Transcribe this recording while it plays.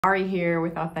Ari here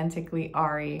with Authentically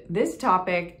Ari. This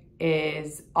topic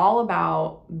is all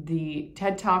about the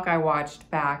TED Talk I watched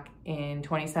back in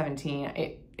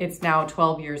 2017. It's now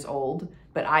 12 years old,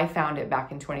 but I found it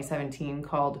back in 2017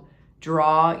 called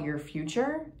Draw Your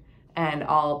Future. And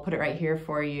I'll put it right here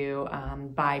for you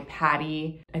by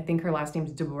Patti, I think her last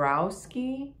name's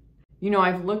Dobrowolski. You know,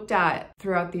 I've looked at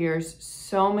throughout the years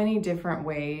so many different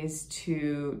ways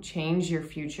to change your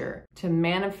future, to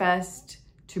manifest,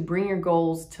 to bring your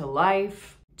goals to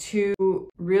life, to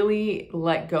really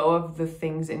let go of the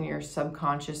things in your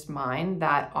subconscious mind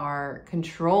that are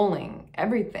controlling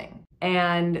everything.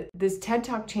 And this TED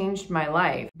Talk changed my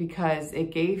life because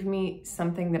it gave me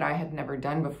something that I had never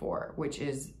done before, which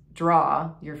is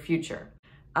draw your future.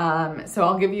 So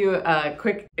I'll give you a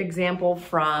quick example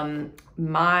from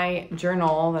my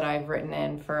journal that I've written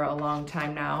in for a long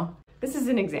time now. This is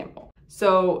an example.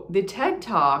 So the TED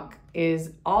Talk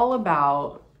is all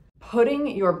about putting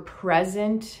your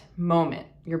present moment,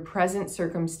 your present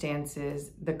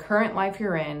circumstances, the current life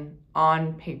you're in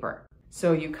on paper.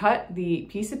 So you cut the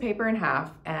piece of paper in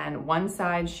half and one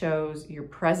side shows your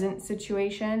present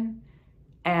situation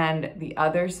and the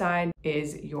other side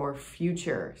is your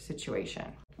future situation.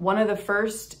 One of the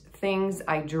first things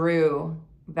I drew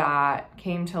that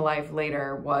came to life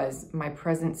later was my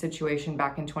present situation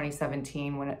back in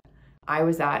 2017 when I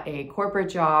was at a corporate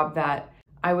job that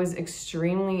I was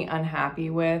extremely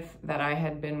unhappy with, that I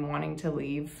had been wanting to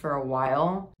leave for a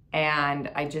while,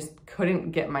 and I just couldn't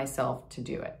get myself to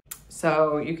do it.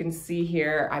 So you can see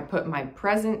here, I put my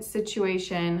present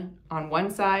situation on one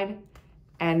side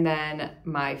and then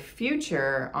my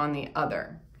future on the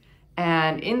other.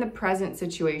 And in the present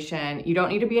situation, you don't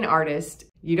need to be an artist.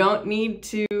 You don't need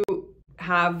to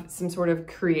have some sort of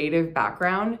creative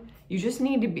background. You just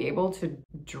need to be able to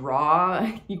draw.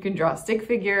 You can draw stick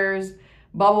figures,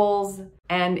 bubbles.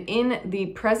 And in the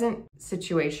present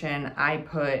situation, I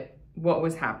put what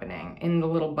was happening. In the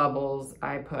little bubbles,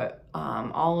 I put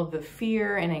all of the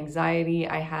fear and anxiety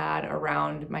I had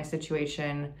around my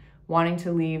situation, wanting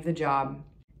to leave the job.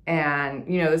 And,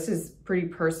 you know, this is pretty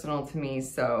personal to me,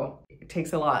 so it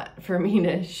takes a lot for me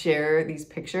to share these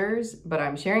pictures, but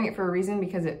I'm sharing it for a reason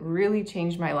because it really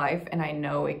changed my life and I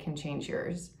know it can change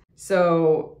yours.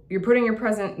 So you're putting your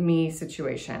present me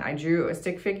situation. I drew a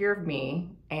stick figure of me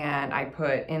and I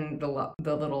put in the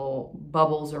little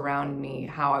bubbles around me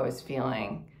how I was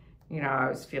feeling. You know, I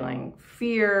was feeling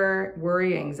fear,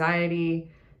 worry,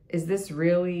 anxiety. Is this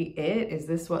really it? Is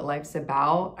this what life's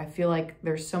about? I feel like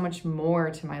there's so much more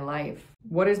to my life.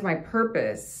 What is my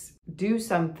purpose? Do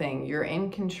something. You're in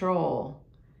control.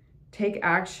 Take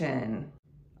action.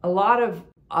 A lot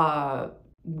of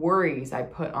worries I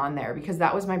put on there because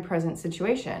that was my present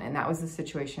situation and that was the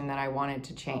situation that I wanted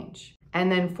to change.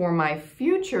 And then for my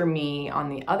future me on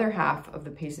the other half of the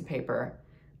piece of paper,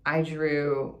 I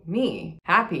drew me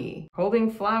happy, holding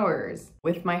flowers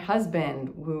with my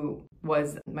husband who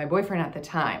was my boyfriend at the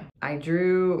time. I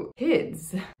drew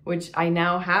kids, which I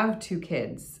now have 2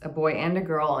 kids, a boy and a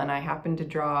girl, and I happen to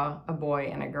draw a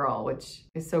boy and a girl, which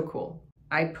is so cool.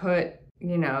 I put,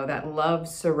 you know, that love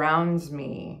surrounds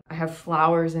me. I have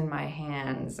flowers in my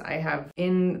hands. I have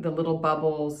in the little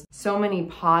bubbles so many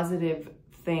positive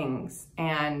things.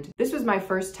 And this was my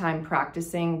first time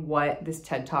practicing what this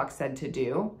TED Talk said to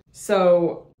do.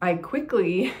 So I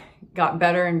quickly got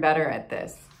better and better at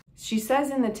this. She says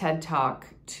in the TED Talk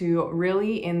to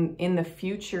really, in the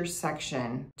future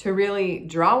section, to really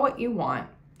draw what you want.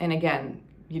 And again,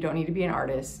 you don't need to be an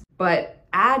artist, but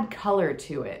add color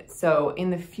to it. So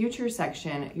in the future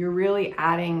section, you're really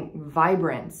adding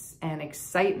vibrance and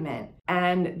excitement.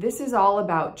 And this is all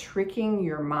about tricking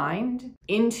your mind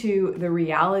into the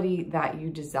reality that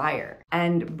you desire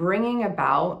and bringing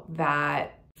about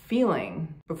that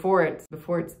feeling before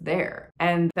it's there.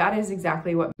 And that is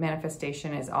exactly what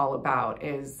manifestation is all about,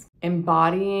 is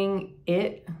embodying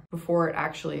it before it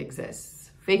actually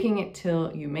exists. Faking it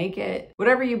till you make it.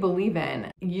 Whatever you believe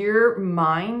in, your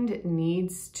mind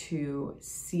needs to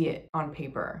see it on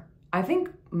paper. I think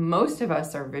most of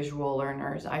us are visual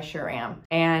learners. I sure am.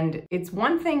 And it's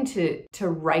one thing to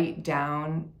write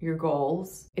down your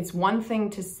goals. It's one thing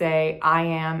to say, I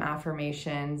am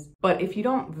affirmations. But if you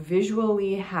don't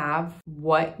visually have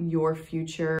what your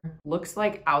future looks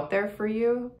like out there for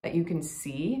you, that you can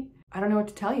see, I don't know what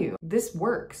to tell you. This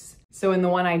works. So in the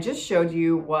one I just showed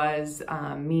you was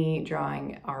me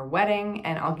drawing our wedding,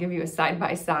 and I'll give you a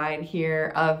side-by-side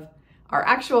here of our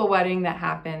actual wedding that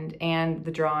happened and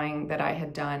the drawing that I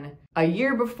had done a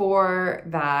year before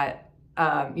that.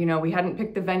 You know, we hadn't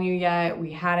picked the venue yet.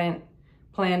 We hadn't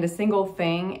planned a single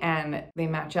thing, and they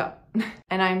match up.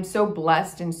 And I'm so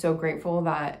blessed and so grateful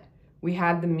that we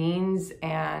had the means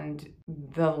and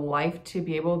the life to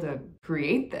be able to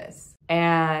create this.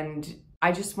 And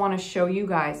I just want to show you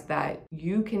guys that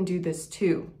you can do this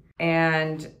too.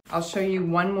 And I'll show you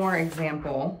one more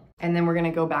example, and then we're going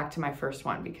to go back to my first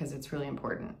one because it's really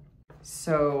important.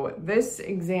 So this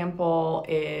example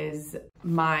is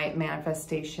my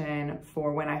manifestation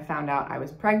for when I found out I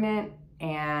was pregnant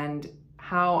and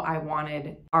how I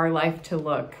wanted our life to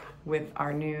look with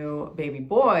our new baby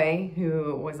boy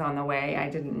who was on the way. I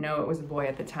didn't know it was a boy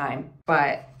at the time,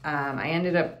 but I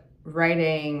ended up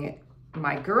writing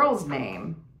my girl's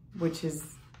name, which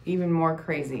is even more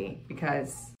crazy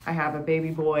because I have a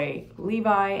baby boy,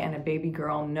 Levi, and a baby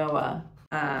girl, Noah.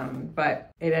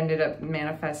 But it ended up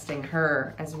manifesting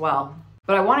her as well.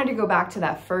 But I wanted to go back to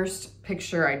that first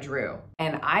picture I drew.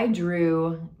 And I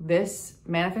drew this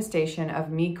manifestation of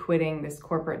me quitting this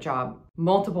corporate job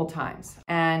multiple times.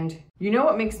 And you know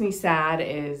what makes me sad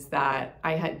is that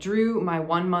I had drew my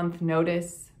 1 month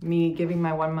notice, me giving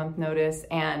my 1 month notice.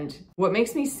 And what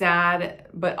makes me sad,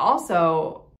 but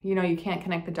also, you know, you can't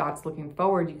connect the dots looking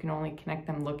forward. You can only connect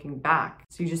them looking back.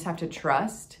 So you just have to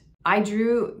trust. I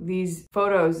drew these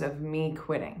photos of me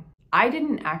quitting. I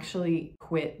didn't actually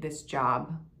quit this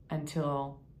job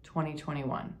until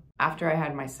 2021, after I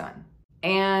had my son.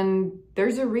 And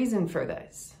there's a reason for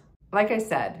this. Like I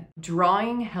said,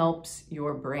 drawing helps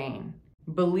your brain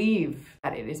believe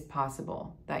that it is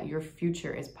possible, that your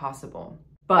future is possible.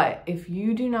 But if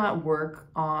you do not work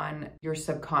on your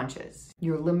subconscious,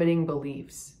 your limiting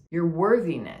beliefs, your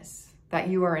worthiness, that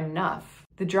you are enough,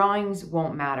 the drawings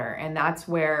won't matter. And that's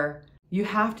where you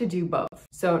have to do both.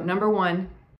 So number one,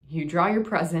 you draw your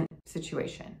present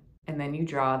situation, and then you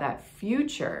draw that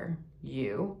future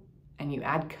you, and you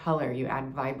add color, you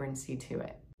add vibrancy to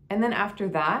it. And then after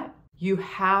that, you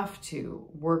have to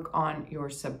work on your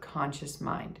subconscious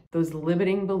mind, those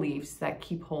limiting beliefs that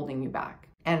keep holding you back.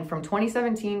 And from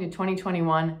 2017 to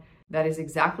 2021, that is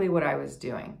exactly what I was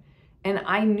doing. And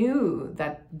I knew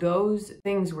that those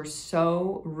things were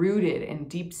so rooted and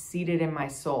deep-seated in my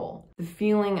soul. The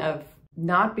feeling of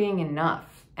not being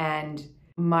enough, and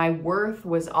my worth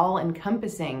was all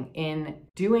encompassing in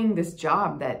doing this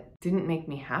job that didn't make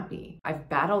me happy. I've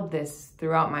battled this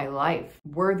throughout my life,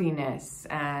 worthiness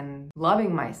and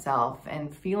loving myself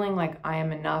and feeling like I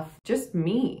am enough, just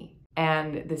me,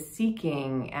 and the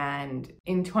seeking. And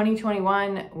in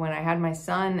 2021, when I had my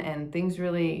son and things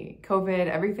really, COVID,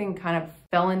 everything kind of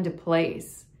fell into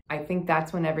place. I think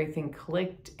that's when everything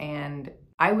clicked and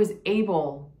I was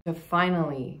able to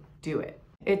finally do it.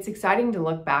 It's exciting to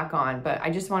look back on, but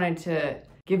I just wanted to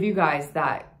give you guys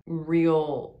that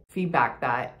real feedback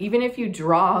that even if you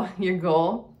draw your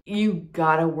goal, you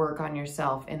gotta work on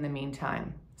yourself in the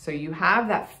meantime. So you have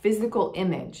that physical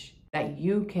image that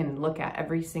you can look at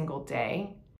every single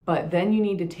day, but then you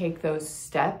need to take those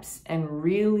steps and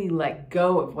really let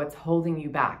go of what's holding you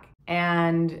back.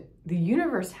 And the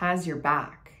universe has your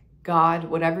back. God,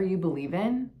 whatever you believe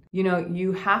in, you know,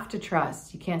 you have to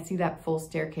trust. You can't see that full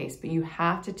staircase, but you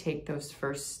have to take those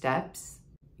first steps.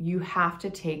 You have to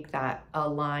take that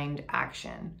aligned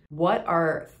action. What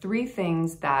are 3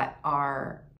 things that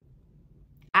are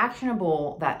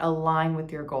actionable that align with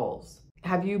your goals?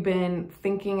 Have you been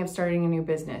thinking of starting a new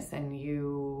business and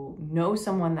you know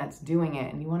someone that's doing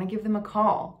it and you want to give them a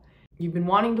call? You've been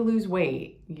wanting to lose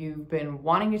weight. You've been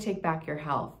wanting to take back your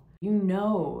health. You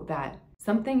know that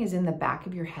something is in the back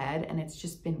of your head and it's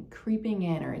just been creeping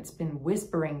in, or it's been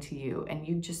whispering to you and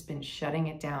you've just been shutting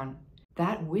it down.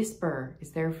 That whisper is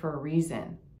there for a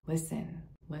reason. Listen,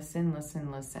 listen,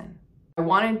 listen, listen. I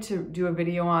wanted to do a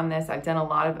video on this. I've done a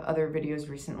lot of other videos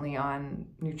recently on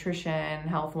nutrition,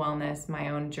 health, wellness, my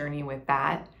own journey with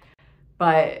that.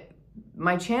 But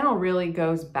my channel really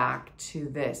goes back to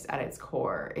this at its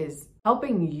core, is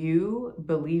helping you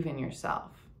believe in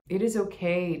yourself. It is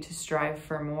okay to strive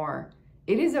for more.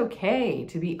 It is okay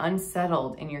to be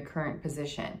unsettled in your current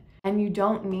position, and you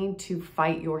don't need to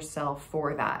fight yourself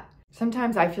for that.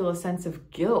 Sometimes I feel a sense of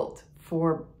guilt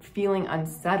for feeling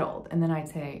unsettled, and then I'd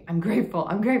say, I'm grateful,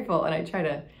 and I try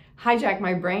to hijack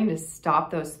my brain to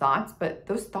stop those thoughts, but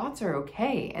those thoughts are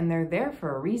okay, and they're there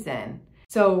for a reason.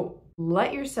 So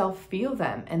let yourself feel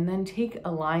them, and then take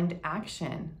aligned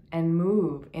action and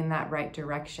move in that right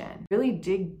direction. Really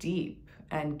dig deep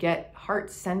and get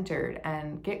heart-centered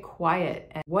and get quiet.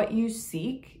 And what you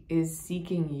seek is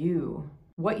seeking you.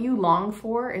 What you long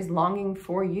for is longing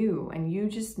for you, and you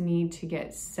just need to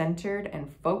get centered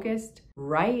and focused,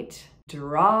 write,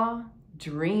 draw,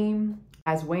 dream.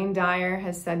 As Wayne Dyer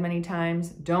has said many times,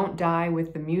 don't die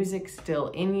with the music still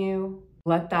in you.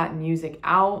 Let that music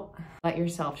out. Let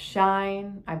yourself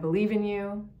shine. I believe in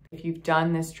you. If you've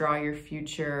done this Draw Your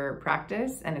Future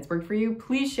practice and it's worked for you,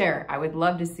 please share. I would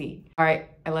love to see. All right,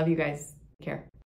 I love you guys. Take care.